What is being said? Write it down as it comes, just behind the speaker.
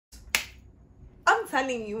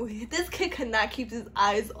telling you, this kid could not keep his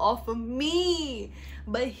eyes off of me.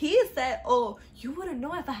 But he said, oh, you wouldn't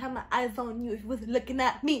know if I had my eyes on you if you was looking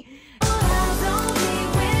at me.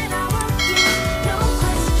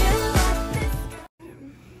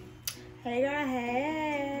 Hey girl,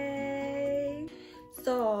 hey.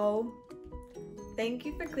 So, thank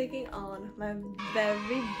you for clicking on my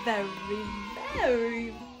very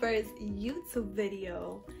first YouTube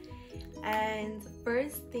video. And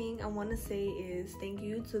first thing I want to say is thank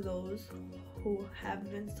you to those who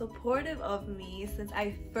have been supportive of me since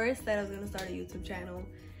I first said I was going to start a YouTube channel.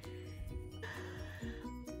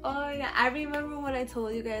 Oh yeah, I remember when I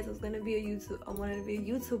told you guys I wanted to be a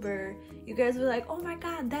YouTuber. You guys were like, oh my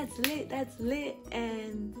god, that's lit.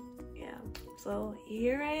 And yeah, so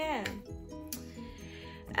here I am.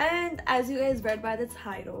 And as you guys read by the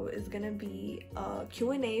title, it's gonna be a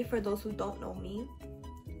Q&A for those who don't know me,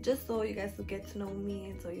 just so you guys will get to know me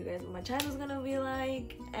and so you guys know what my channel is gonna be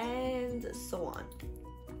like, and so on.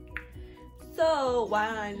 So why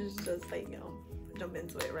don't I just like, you know, jump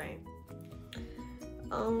into it, right?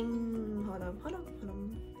 Hold on.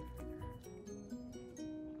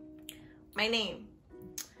 My name.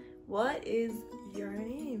 What is your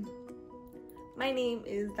name? My name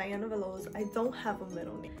is Diana Veloz. I don't have a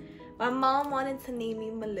middle name. My mom wanted to name me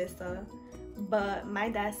Melissa, but my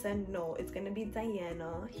dad said no, it's gonna be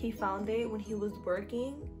Diana. He found it when he was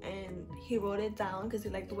working and he wrote it down because he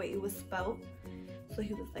liked the way it was spelled. So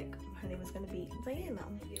he was like, her name is gonna be Diana,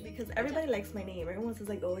 because everybody likes my name. Everyone says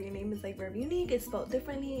like, oh, your name is like very unique, it's spelled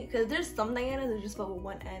differently, because there's some Dianas that are just spelled with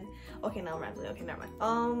one N. Okay, now I'm rambling. Okay, never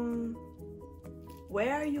mind.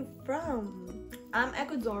 Where are you from? I'm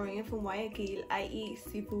Ecuadorian, from Guayaquil. I eat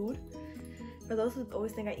seafood. For those who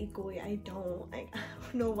always think I eat goy, I don't. Like, I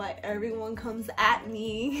don't know why everyone comes at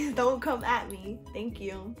me. Don't come at me. Thank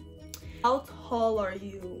you. How tall are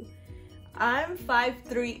you? I'm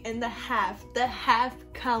 5'3" and the half. The half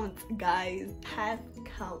counts, guys. Half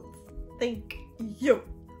counts. Thank you.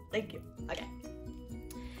 Thank you. Okay.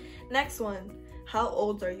 Next one. How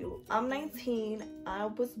old are you? I'm 19. I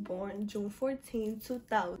was born June 14,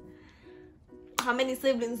 2000. How many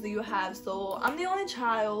siblings do you have? So I'm the only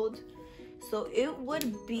child. So it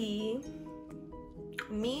would be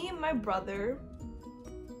me, my brother,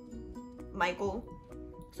 Michael.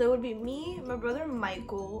 So it would be me, my brother,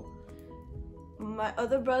 Michael, my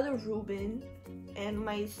other brother Ruben, and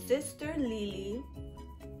my sister Lily,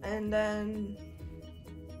 and then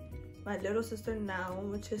my little sister now,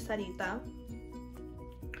 which is Sarita.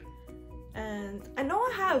 And I know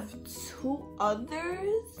I have two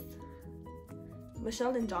others,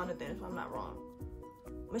 Michelle and Jonathan, if I'm not wrong.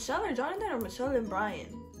 Michelle or Jonathan, or Michelle and Brian,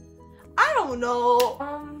 I don't know.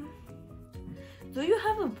 Do you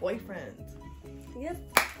have a boyfriend? Yes,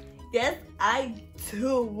 I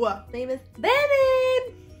do. His name is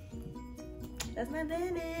Bannon. That's my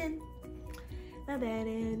Bannon.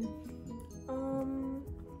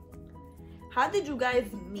 How did you guys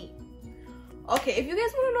meet? Okay, if you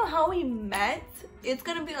guys want to know how we met, it's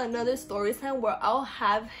gonna be another story time where I'll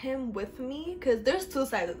have him with me, because there's two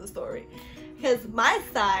sides of the story. Because my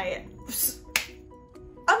side,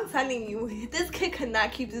 I'm telling you, this kid could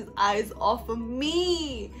not keep his eyes off of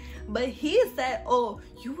me. But he said, oh,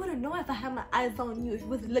 you wouldn't know if I had my eyes on you if you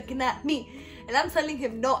was looking at me. And I'm telling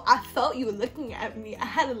him, no, I felt you looking at me. I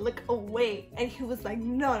had to look away. And he was like,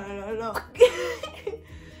 no.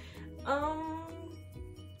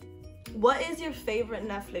 What is your favorite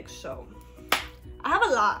Netflix show? I have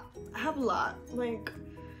a lot.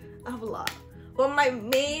 But my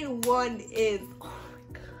main one is, oh my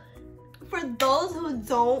god. For those who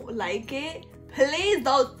don't like it, please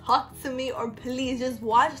don't talk to me, or please just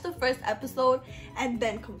watch the first episode and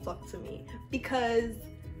then come talk to me, because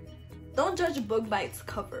don't judge a book by its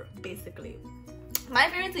cover, basically. My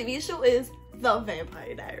favorite TV show is The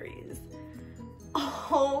Vampire Diaries.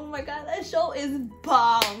 Oh my god, that show is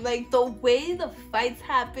bomb. Like, the way the fights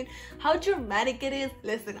happen, how dramatic it is.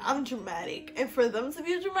 Listen, I'm dramatic, and for them to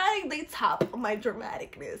be dramatic, they top my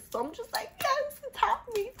dramaticness. So I'm just like, yes, top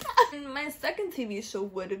me. And my second TV show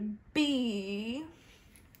would be,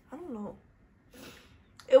 I don't know,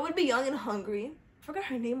 it would be Young and Hungry. I forgot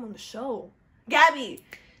her name on the show. Gabby.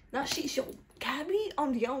 Now Gabby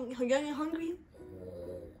on Young and Hungry.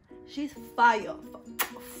 She's fire.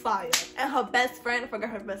 And her best friend, I forgot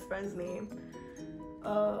her best friend's name.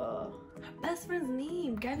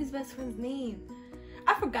 Gabby's best friend's name,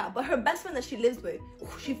 I forgot, but her best friend that she lives with,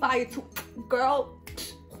 she fire too, girl.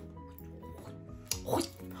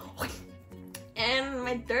 And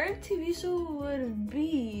my third TV show would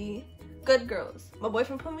be Good Girls. My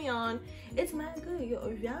boyfriend put me on. It's mad good. Yo,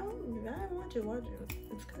 if y'all don't watch it,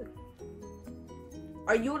 it's good.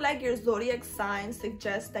 are you like your zodiac sign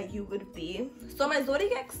suggests that you would be? So my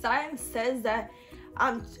zodiac sign says that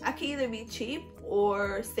I can either be cheap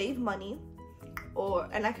or save money,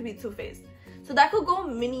 and I could be two-faced. So that could go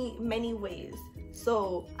many ways.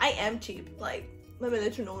 So I am cheap. Like, let me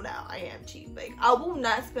let you know now, I am cheap. Like, I will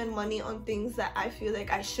not spend money on things that I feel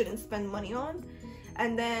like I shouldn't spend money on.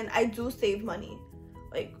 And then I do save money.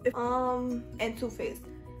 Like, and two-faced.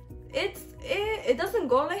 It doesn't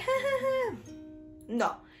go like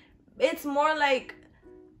no. It's more like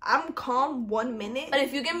I'm calm 1 minute, but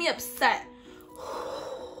if you get me upset,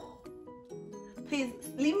 please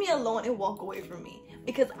leave me alone and walk away from me,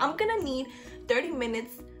 because I'm gonna need 30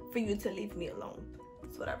 minutes for you to leave me alone.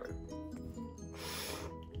 It's whatever.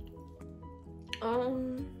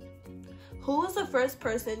 Who was the first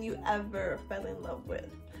person you ever fell in love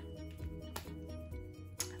with?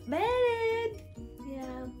 Bannon.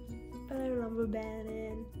 Yeah, fell in love with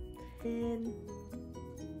Bannon.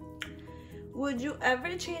 Would you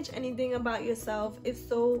ever change anything about yourself? If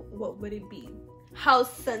so, what would it be? How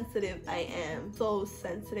sensitive I am. So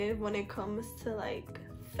sensitive when it comes to like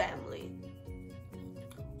family.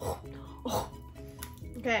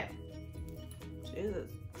 Okay.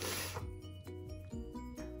 Jesus.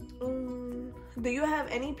 Do you have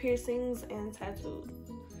any piercings and tattoos?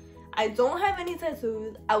 I don't have any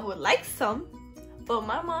tattoos. I would like some, but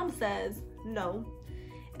my mom says no.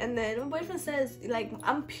 And then my boyfriend says, like,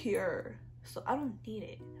 I'm pure, so I don't need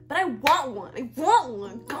it. But I want one. I want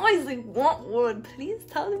one. Guys, I want one. Please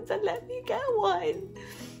tell him to let me get one.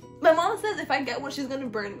 My mom says if I get one, she's gonna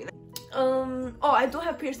burn me. Oh, I do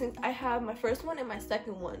have piercings. I have my first one and my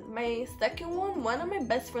second one. My second one of my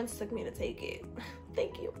best friends took me to take it.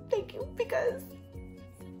 Thank you, because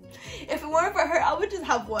if it weren't for her, I would just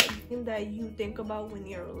have one. That you think about when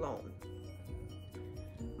you're alone.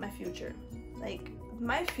 My future. Like,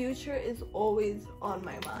 my future is always on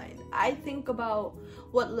my mind. I think about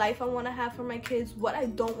what life I want to have for my kids, what I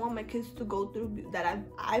don't want my kids to go through that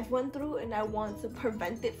I've went through, and I want to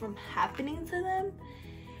prevent it from happening to them.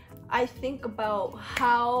 I think about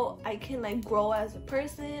how I can like grow as a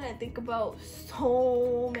person. I think about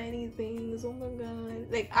so many things. Oh my god.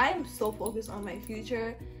 Like, I am so focused on my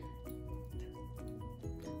future.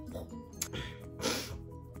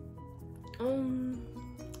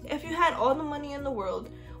 If you had all the money in the world,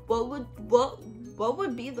 what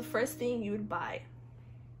would be the first thing you would buy?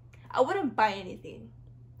 I wouldn't buy anything.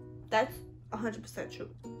 That's 100% true.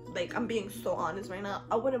 Like, I'm being so honest right now.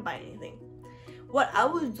 I wouldn't buy anything. What I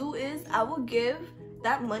would do is I would give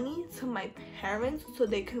that money to my parents so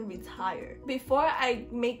they can retire. Before I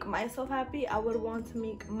make myself happy, I would want to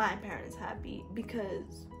make my parents happy,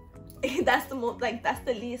 because that's the most, like, that's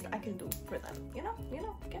the least I can do for them. You know,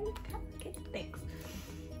 get me? Okay, thanks.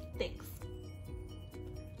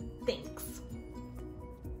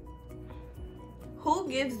 Who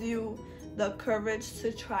gives you the courage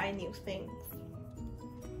to try new things?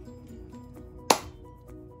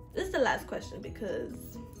 This is the last question because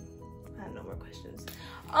I have no more questions.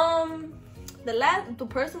 The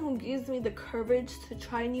person who gives me the courage to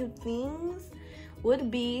try new things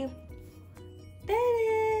would be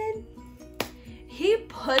Bannon. He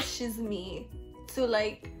pushes me to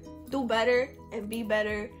like do better and be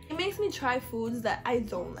better. It makes me try foods that I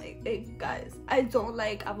don't like. Hey guys, I don't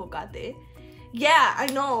like avocado. Yeah, I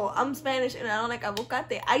know, I'm Spanish and I don't like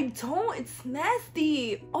avocado. I don't, it's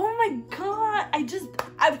nasty. Oh my god,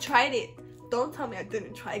 I've tried it. Don't tell me I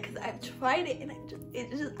didn't try it, because I've tried it and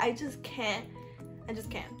I just can't. And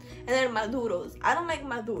then maduros. I don't like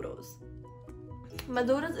maduros.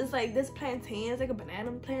 Maduros is like this plantain. It's like a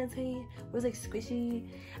banana plantain. It was like squishy.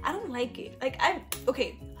 I don't like it. Like,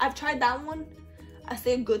 I've tried that one. I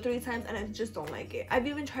say it good 3 times and I just don't like it. I've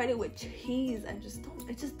even tried it with cheese. It just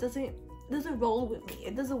doesn't roll with me.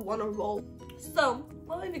 It doesn't want to roll. So,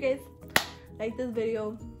 well, if you guys like this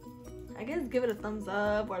video, I guess give it a thumbs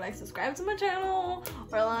up, or like subscribe to my channel,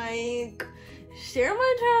 or like share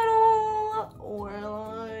my channel, or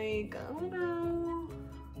like I don't know,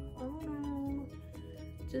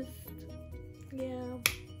 just yeah.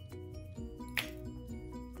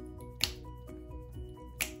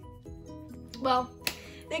 Well,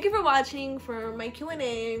 thank you for watching for my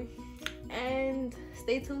Q&A, and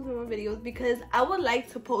stay tuned for more videos because I would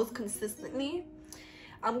like to post consistently.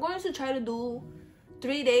 I'm going to try to do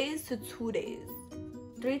 3 days to 2 days.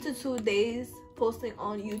 3 to 2 days posting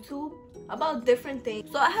on YouTube about different things.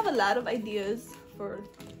 So I have a lot of ideas for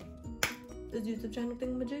this YouTube channel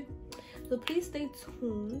thingamajig. So please stay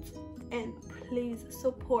tuned and please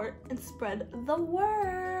support and spread the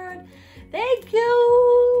word. Thank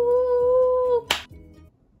you.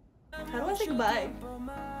 How do I say goodbye?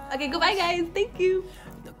 Okay, goodbye guys. Thank you.